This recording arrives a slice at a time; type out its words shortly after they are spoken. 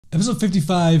Episode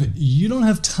 55, you don't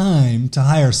have time to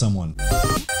hire someone.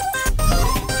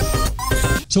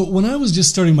 So when I was just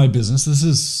starting my business, this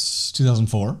is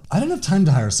 2004, I didn't have time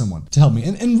to hire someone to help me.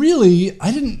 And really,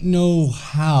 I didn't know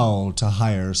how to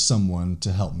hire someone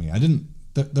to help me.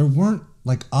 There weren't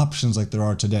like options like there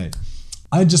are today.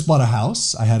 I had just bought a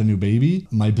house. I had a new baby.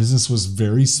 My business was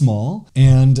very small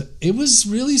and it was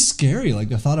really scary. Like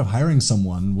the thought of hiring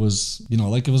someone was,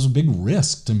 like it was a big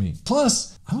risk to me.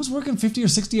 Plus, I was working 50 or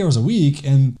 60 hours a week,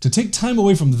 and to take time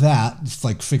away from that,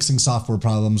 like fixing software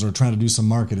problems or trying to do some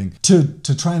marketing,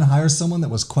 to try and hire someone that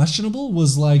was questionable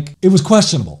was like, it was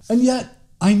questionable. And yet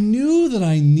I knew that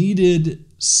I needed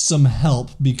some help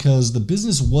because the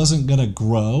business wasn't gonna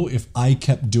grow if I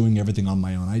kept doing everything on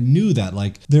my own. I knew that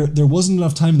like there wasn't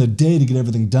enough time in the day to get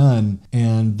everything done,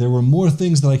 and there were more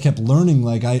things that I kept learning,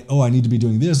 like I need to be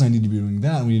doing this, I need to be doing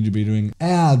that, and we need to be doing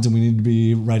ads, and we need to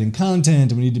be writing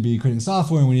content, and we need to be creating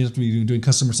software, and we have to be doing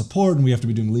customer support, and we have to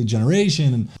be doing lead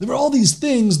generation, and there were all these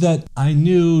things that I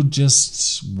knew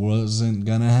just wasn't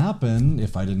gonna happen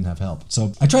if I didn't have help.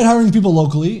 So I tried hiring people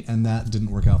locally, and that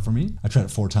didn't work out for me. I tried it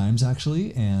 4 times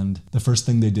actually, and the first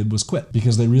thing they did was quit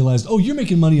because they realized, oh, you're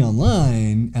making money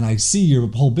online and I see your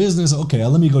whole business. Okay,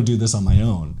 let me go do this on my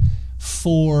own.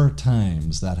 4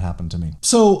 times that happened to me.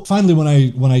 So finally,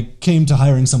 when I came to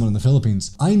hiring someone in the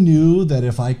Philippines, I knew that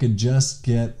if I could just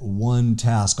get one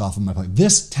task off of my plate,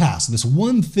 this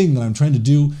one thing that I'm trying to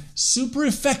do, super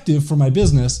effective for my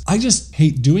business, I just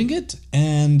hate doing it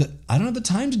and I don't have the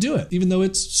time to do it, even though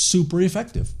it's super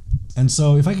effective. And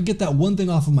so if I could get that one thing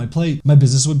off of my plate, my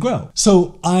business would grow.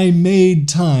 So I made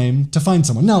time to find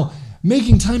someone. Now,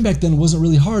 making time back then wasn't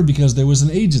really hard because there was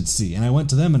an agency, and I went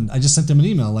to them and I just sent them an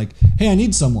email like, hey, I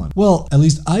need someone. Well, at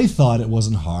least I thought it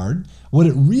wasn't hard. What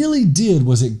it really did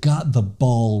was it got the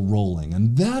ball rolling.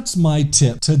 And that's my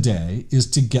tip today, is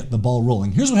to get the ball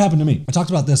rolling. Here's what happened to me. I talked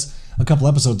about this a couple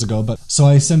episodes ago, but so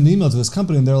I sent an email to this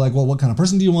company and they're like, well, what kind of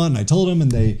person do you want? And I told them,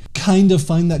 and they kind of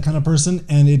find that kind of person,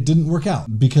 and it didn't work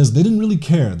out because they didn't really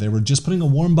care. They were just putting a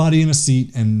warm body in a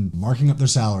seat and marking up their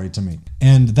salary to me.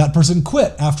 And that person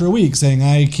quit after a week saying,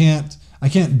 I can't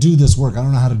do this work. I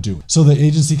don't know how to do it. So the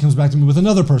agency comes back to me with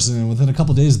another person, and within a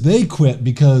couple of days they quit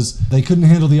because they couldn't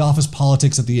handle the office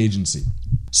politics at the agency.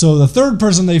 So the third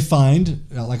person they find,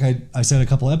 like I said a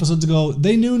couple episodes ago,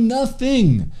 they knew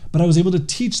nothing, but I was able to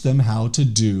teach them how to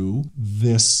do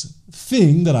this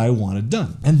thing that I wanted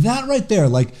done. And that right there,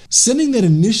 like sending that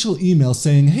initial email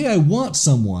saying, hey, I want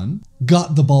someone,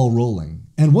 got the ball rolling.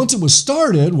 And once it was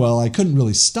started, well, I couldn't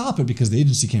really stop it because the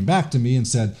agency came back to me and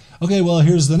said, okay, well,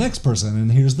 here's the next person and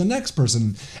here's the next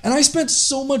person. And I spent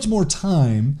so much more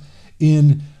time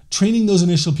in training those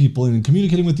initial people and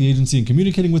communicating with the agency and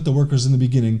communicating with the workers in the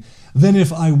beginning than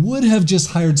if I would have just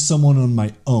hired someone on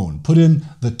my own, put in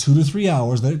the 2 to 3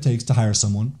 hours that it takes to hire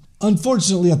someone.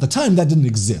 Unfortunately, at the time, that didn't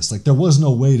exist. Like there was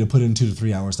no way to put in 2 to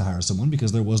 3 hours to hire someone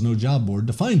because there was no job board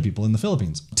to find people in the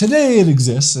Philippines. Today it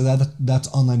exists, and that's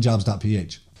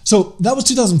Onlinejobs.ph. So that was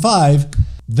 2005.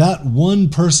 That one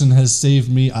person has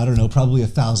saved me, I don't know, probably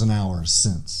 1,000 hours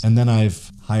since. And then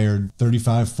I've hired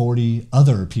 35, 40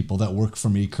 other people that work for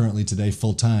me currently today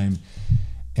full time.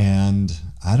 And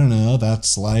I don't know,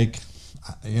 that's like,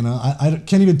 I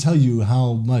can't even tell you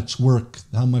how much work,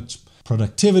 how much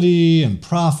productivity and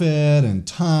profit and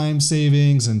time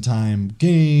savings and time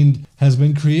gained has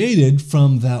been created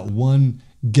from that one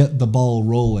get the ball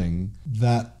rolling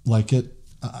that that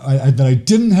I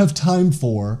didn't have time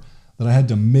for, that I had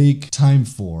to make time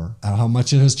for, and how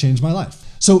much it has changed my life.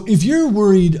 So if you're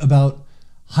worried about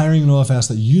hiring an OFS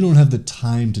that you don't have the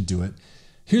time to do it,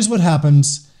 here's what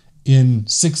happens in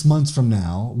 6 months from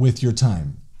now with your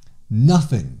time.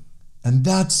 Nothing. And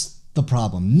that's the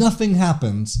problem. Nothing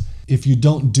happens if you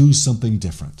don't do something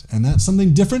different. And that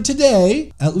something different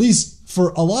today, at least for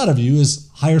a lot of you, is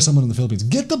hire someone in the Philippines.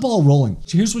 Get the ball rolling.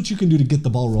 So here's what you can do to get the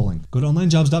ball rolling. Go to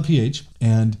Onlinejobs.ph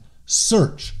and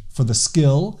search for the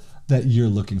skill that you're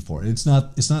looking for. It's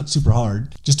not super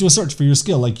hard. Just do a search for your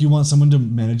skill. Like you want someone to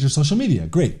manage your social media.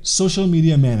 Great. Social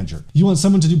media manager. You want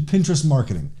someone to do Pinterest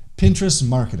marketing. Pinterest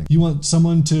marketing. You want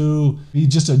someone to be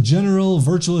just a general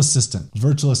virtual assistant.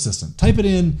 Virtual assistant. Type it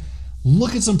in,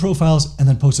 look at some profiles, and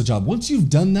then post a job. Once you've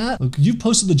done that, you've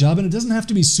posted the job, and it doesn't have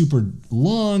to be super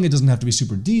long. It doesn't have to be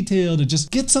super detailed. It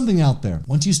just get something out there.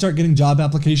 Once you start getting job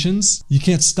applications, you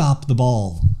can't stop the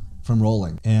ball from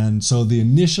rolling. And so the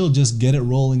initial just get it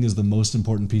rolling is the most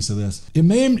important piece of this. It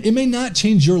may not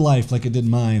change your life like it did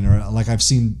mine, or like I've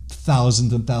seen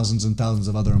thousands and thousands and thousands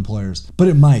of other employers, but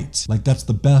it might. Like that's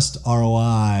the best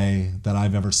ROI that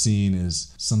I've ever seen,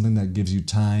 is something that gives you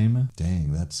time.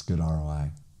 Dang, that's good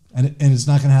ROI. And it's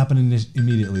not going to happen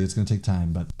immediately. It's going to take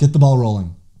time, but get the ball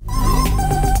rolling.